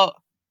 well,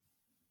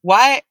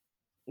 why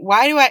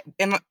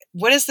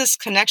what is this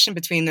connection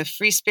between the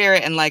free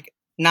spirit and like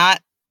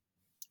not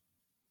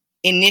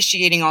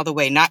initiating all the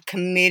way, not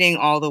committing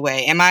all the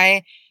way?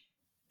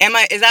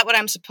 Is that what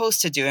I'm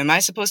supposed to do? Am I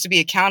supposed to be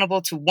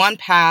accountable to one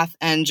path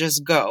and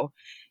just go?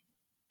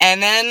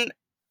 And then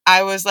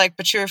I was like,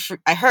 but you're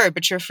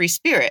a free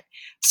spirit.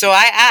 So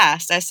I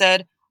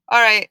said,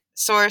 all right,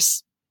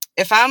 source,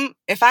 if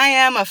I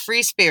am a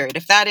free spirit,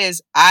 if that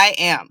is, I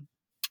am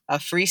a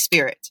free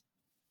spirit,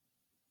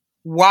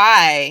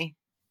 why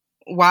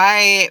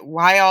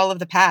all of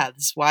the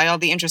paths? Why all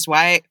the interests?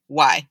 Why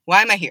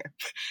am I here?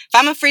 If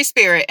I'm a free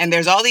spirit and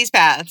there's all these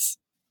paths,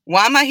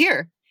 why am I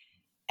here?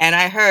 And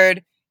I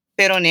heard,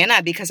 pero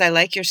nena, because I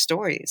like your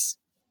stories.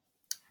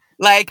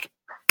 Like,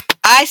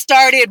 I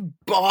started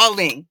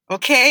bawling,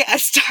 okay? I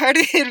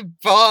started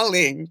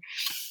bawling.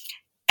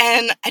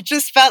 And I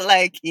just felt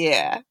like,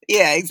 yeah,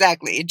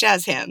 exactly,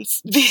 jazz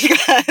hands.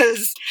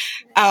 Because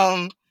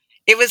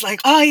it was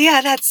like, oh yeah,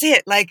 that's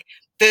it. Like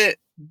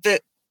the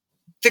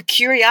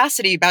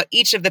curiosity about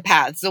each of the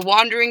paths, the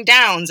wandering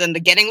downs and the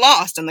getting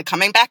lost and the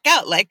coming back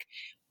out. Like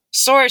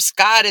source,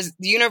 God is,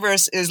 the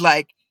universe is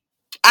like,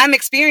 I'm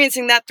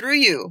experiencing that through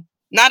you.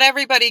 Not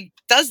everybody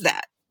does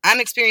that.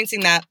 I'm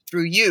experiencing that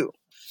through you,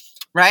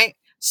 right?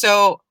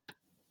 So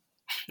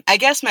I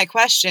guess my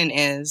question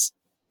is,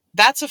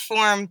 that's a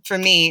form for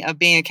me of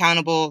being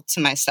accountable to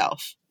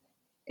myself,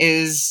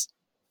 is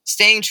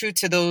staying true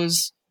to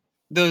those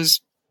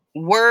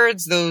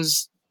words,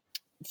 those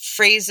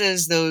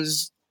phrases,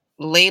 those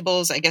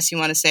labels, I guess you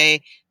want to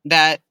say,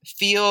 that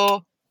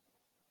feel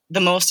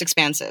the most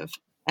expansive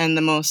and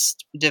the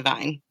most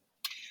divine.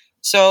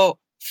 So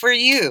for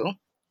you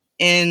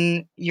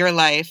in your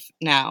life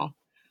now,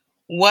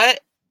 what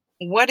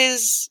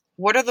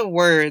are the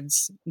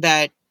words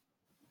that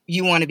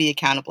you want to be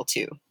accountable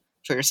to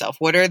for yourself?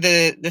 What are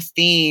the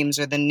themes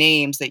or the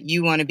names that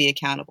you want to be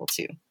accountable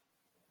to?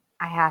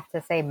 I have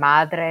to say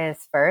madre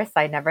is first.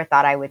 I never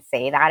thought I would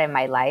say that in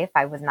my life.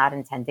 I was not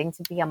intending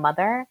to be a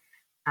mother.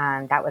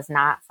 That was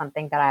not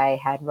something that I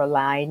had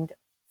realigned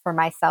for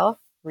myself.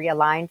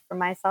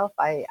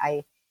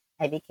 I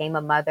became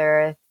a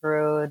mother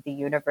through the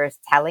universe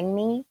telling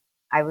me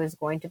I was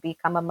going to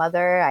become a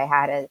mother. I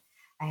had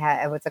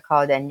what's it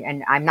called?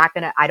 And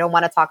I don't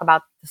want to talk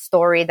about the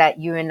story that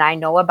you and I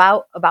know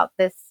about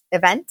this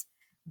event,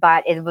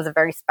 but it was a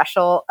very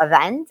special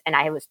event. And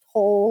I was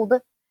told,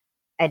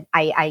 and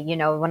I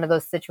one of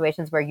those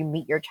situations where you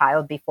meet your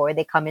child before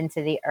they come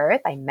into the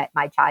earth. I met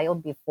my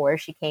child before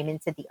she came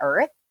into the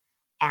earth.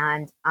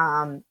 And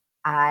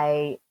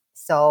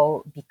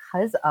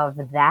because of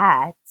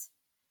that,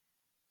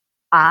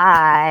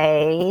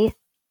 I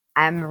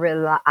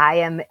I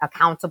am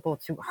accountable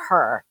to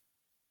her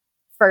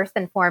first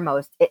and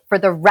foremost for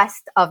the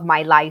rest of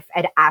my life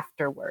and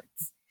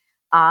afterwards.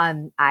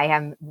 I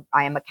am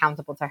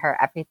accountable to her.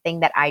 Everything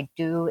that I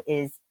do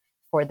is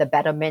for the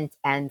betterment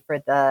and for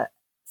the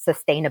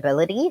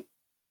sustainability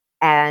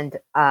and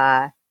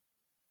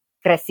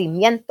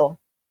crecimiento,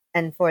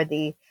 and for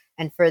the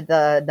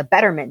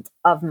betterment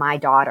of my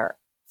daughter.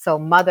 So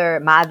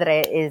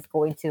madre is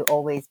going to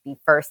always be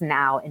first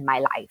now in my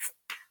life.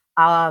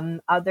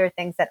 Other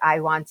things that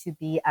I want to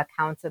be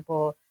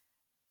accountable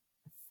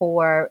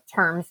for,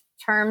 terms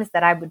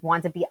that I would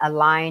want to be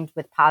aligned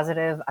with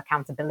positive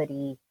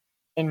accountability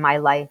in my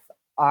life,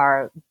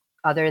 are,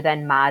 other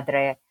than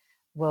madre,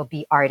 will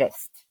be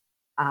artist.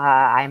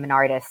 I'm an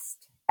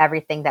artist.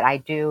 Everything that I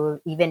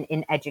do, even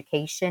in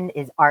education,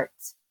 is art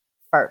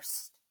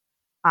first.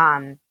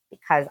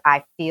 Because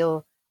I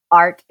feel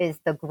art is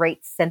the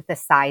great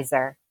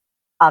synthesizer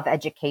of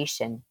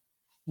education.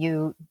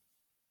 You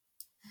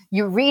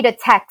read a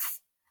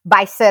text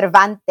by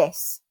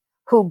Cervantes,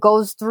 who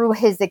goes through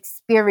his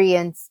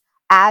experience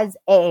as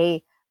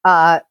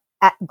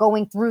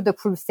going through the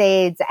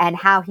Crusades and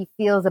how he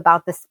feels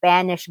about the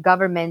Spanish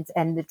government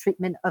and the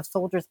treatment of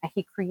soldiers. And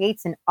he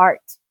creates an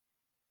art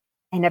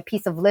and a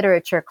piece of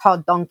literature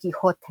called Don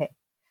Quixote.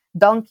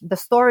 The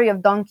story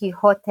of Don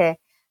Quixote,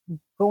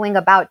 going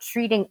about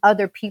treating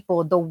other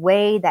people the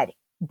way that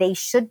they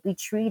should be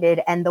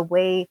treated, and the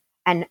way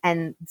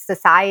and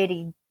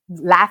society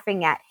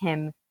laughing at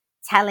him,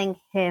 telling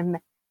him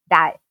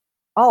that,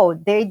 oh,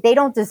 they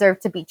don't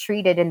deserve to be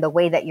treated in the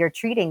way that you're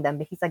treating them.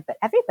 But he's like, but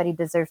everybody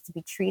deserves to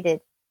be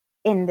treated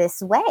in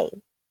this way,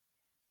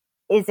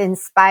 is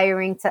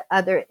inspiring to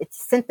other. It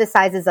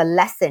synthesizes a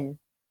lesson.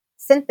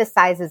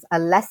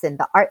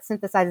 The art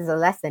synthesizes a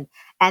lesson.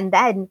 And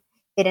then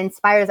it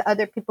inspires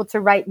other people to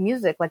write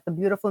music, like the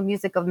beautiful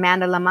music of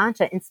Mana La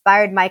Mancha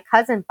inspired my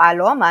cousin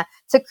Paloma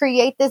to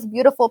create this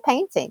beautiful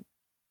painting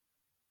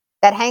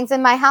that hangs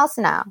in my house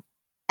now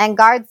and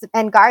guards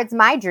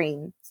my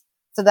dreams,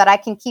 so that I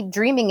can keep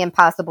dreaming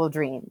impossible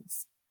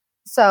dreams.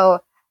 So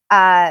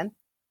artist,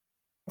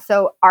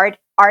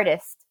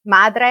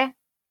 madre,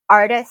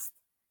 artist,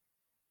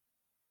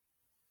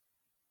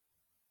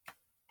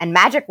 and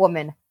magic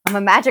woman. I'm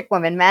a magic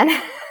woman, man.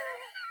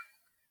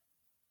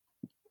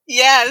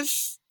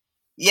 Yes.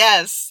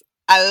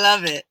 I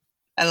love it.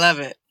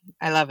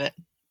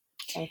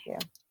 Thank you.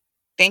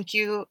 Thank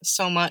you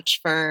so much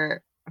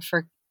for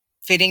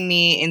fitting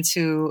me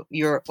into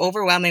your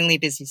overwhelmingly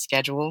busy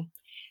schedule.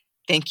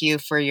 Thank you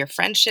for your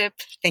friendship.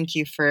 Thank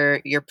you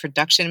for your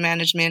production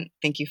management.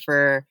 Thank you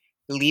for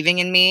believing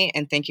in me.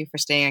 And thank you for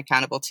staying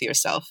accountable to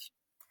yourself.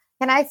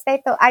 Can I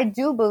state though, I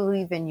do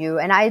believe in you,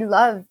 and I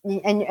love,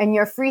 and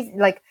you're free.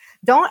 Like,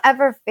 don't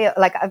ever feel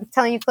like, I'm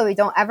telling you, Chloe,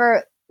 don't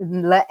ever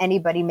let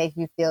anybody make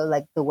you feel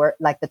like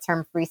the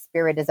term free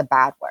spirit is a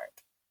bad word,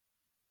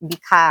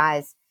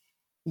 because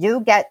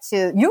you get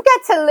to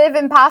live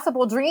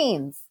impossible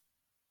dreams.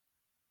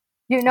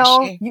 You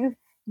know, you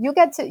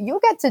get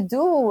to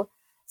do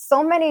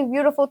so many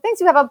beautiful things.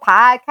 You have a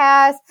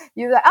podcast.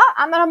 You're like, oh,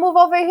 I'm going to move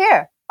over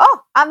here.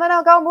 Oh, I'm going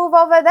to go move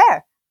over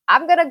there.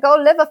 I'm going to go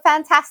live a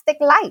fantastic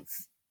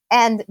life.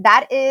 And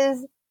that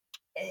is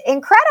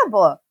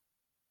incredible.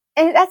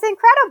 And that's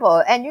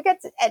incredible. And you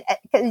get to,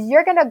 because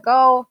you're going to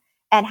go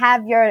and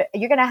you're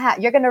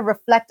going to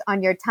reflect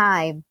on your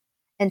time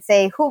and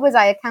say, who was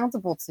I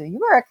accountable to? You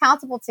are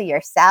accountable to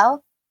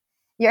yourself.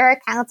 You're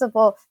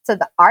accountable to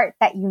the art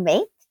that you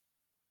make.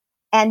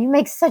 And you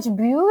make such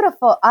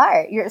beautiful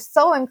art. You're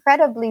so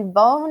incredibly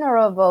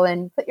vulnerable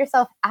and put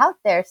yourself out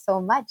there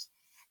so much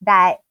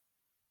that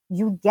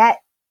you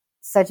get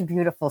such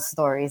beautiful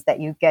stories that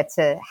you get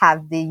to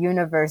have the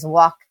universe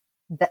walk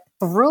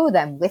through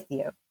them with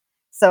you.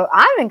 So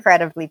I'm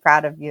incredibly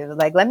proud of you.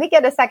 Like, let me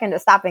get a second to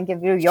stop and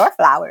give you your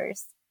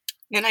flowers.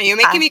 You know, you're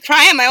making me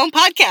cry on my own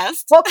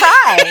podcast. Well,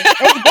 cry.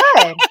 It's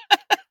good.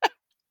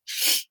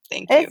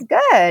 Thank you. It's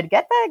good.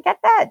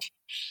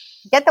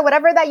 Get the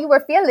whatever that you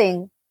were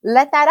feeling.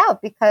 Let that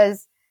out,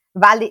 because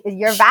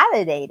you're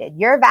validated.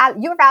 You're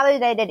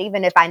validated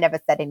even if I never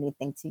said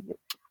anything to you.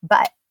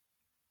 But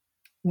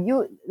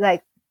you,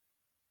 like,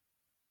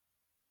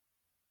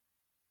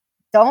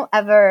 don't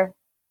ever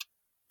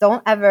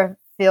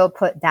feel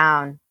put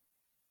down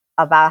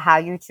about how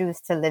you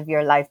choose to live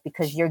your life,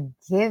 because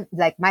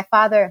like my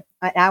father,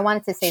 I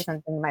wanted to say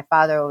something my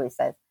father always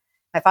says.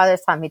 My father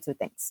has taught me two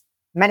things.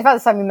 My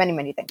father's taught me many,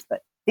 many things,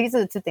 but these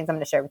are the two things I'm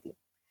going to share with you.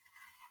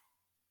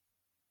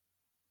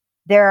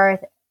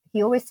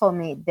 He always told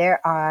me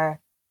there are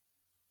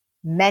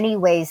many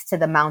ways to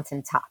the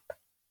mountaintop.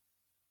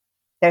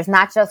 There's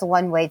not just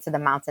one way to the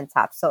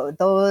mountaintop. So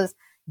those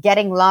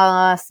getting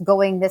lost,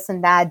 going this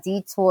and that,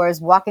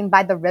 detours, walking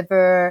by the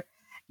river,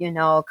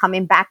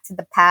 coming back to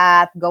the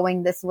path,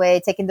 going this way,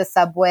 taking the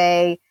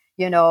subway,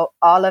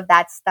 all of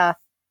that stuff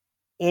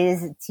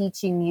is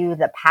teaching you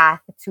the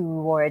path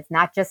towards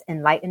not just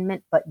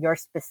enlightenment, but your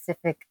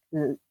specific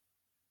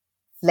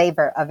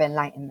flavor of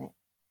enlightenment.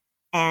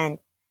 And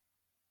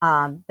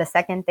the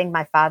second thing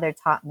my father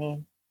taught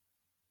me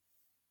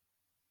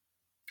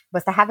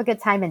was to have a good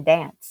time and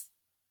dance.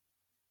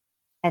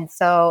 And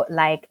so,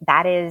 like,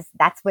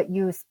 that's what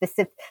you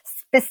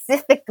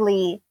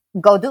specifically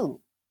go do.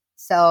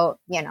 So,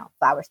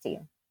 flowers to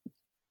you.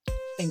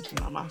 Thank you,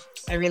 Mama.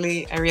 I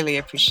really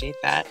appreciate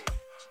that.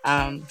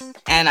 And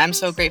I'm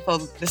so grateful.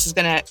 This is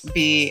going to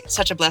be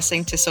such a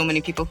blessing to so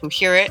many people who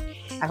hear it.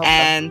 I hope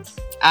and so.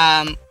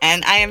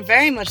 And I am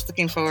very much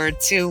looking forward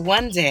to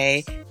one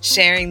day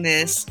sharing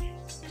this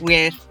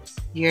with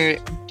your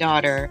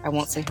daughter. I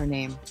won't say her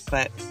name,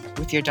 but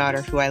with your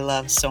daughter, who I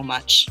love so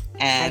much.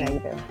 And I know you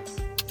do.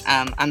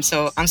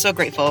 I'm so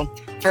grateful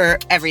for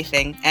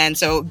everything. And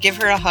so give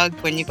her a hug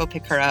when you go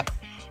pick her up.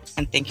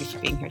 And thank you for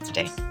being here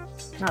today.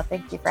 No,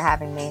 thank you for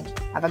having me.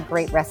 Have a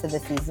great rest of the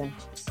season.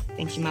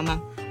 Thank you,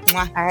 Mama.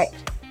 Mwah. All right.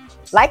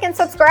 Like and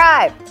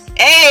subscribe.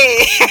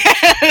 Hey!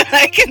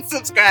 Like and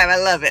subscribe. I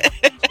love it.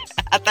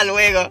 Hasta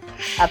luego.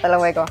 Hasta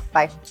luego.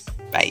 Bye.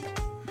 Bye.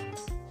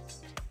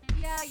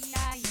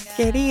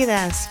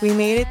 Queridas, we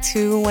made it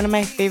to one of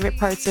my favorite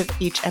parts of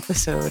each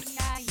episode,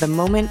 the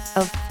moment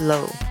of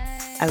flow.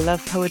 I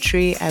love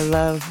poetry. I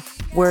love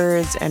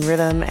words and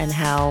rhythm, and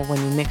how when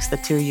you mix the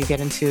two, you get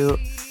into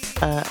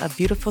a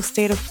beautiful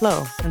state of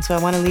flow. And so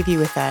I want to leave you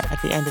with that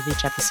at the end of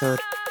each episode.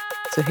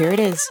 So here it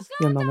is,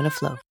 your moment of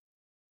flow.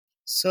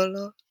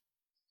 Solo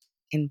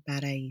en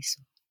paraíso.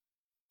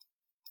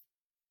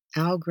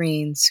 Al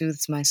green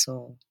soothes my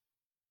soul.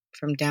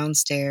 From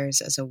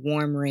downstairs as a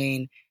warm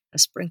rain, a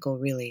sprinkle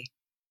really,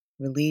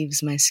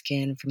 relieves my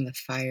skin from the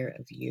fire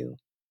of you.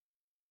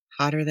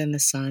 Hotter than the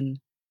sun,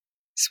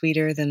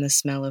 sweeter than the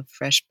smell of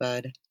fresh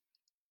bud.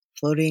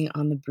 Floating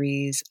on the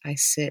breeze, I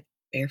sit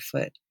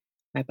barefoot,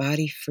 my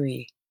body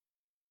free.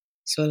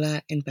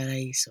 Sola en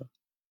paraíso.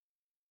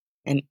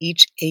 And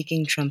each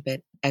aching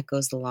trumpet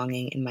echoes the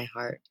longing in my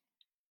heart.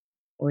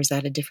 Or is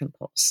that a different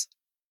pulse?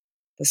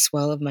 The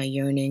swell of my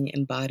yearning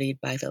embodied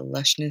by the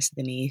lushness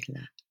de mi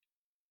isla,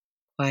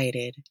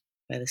 quieted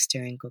by the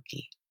staring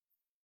coquí.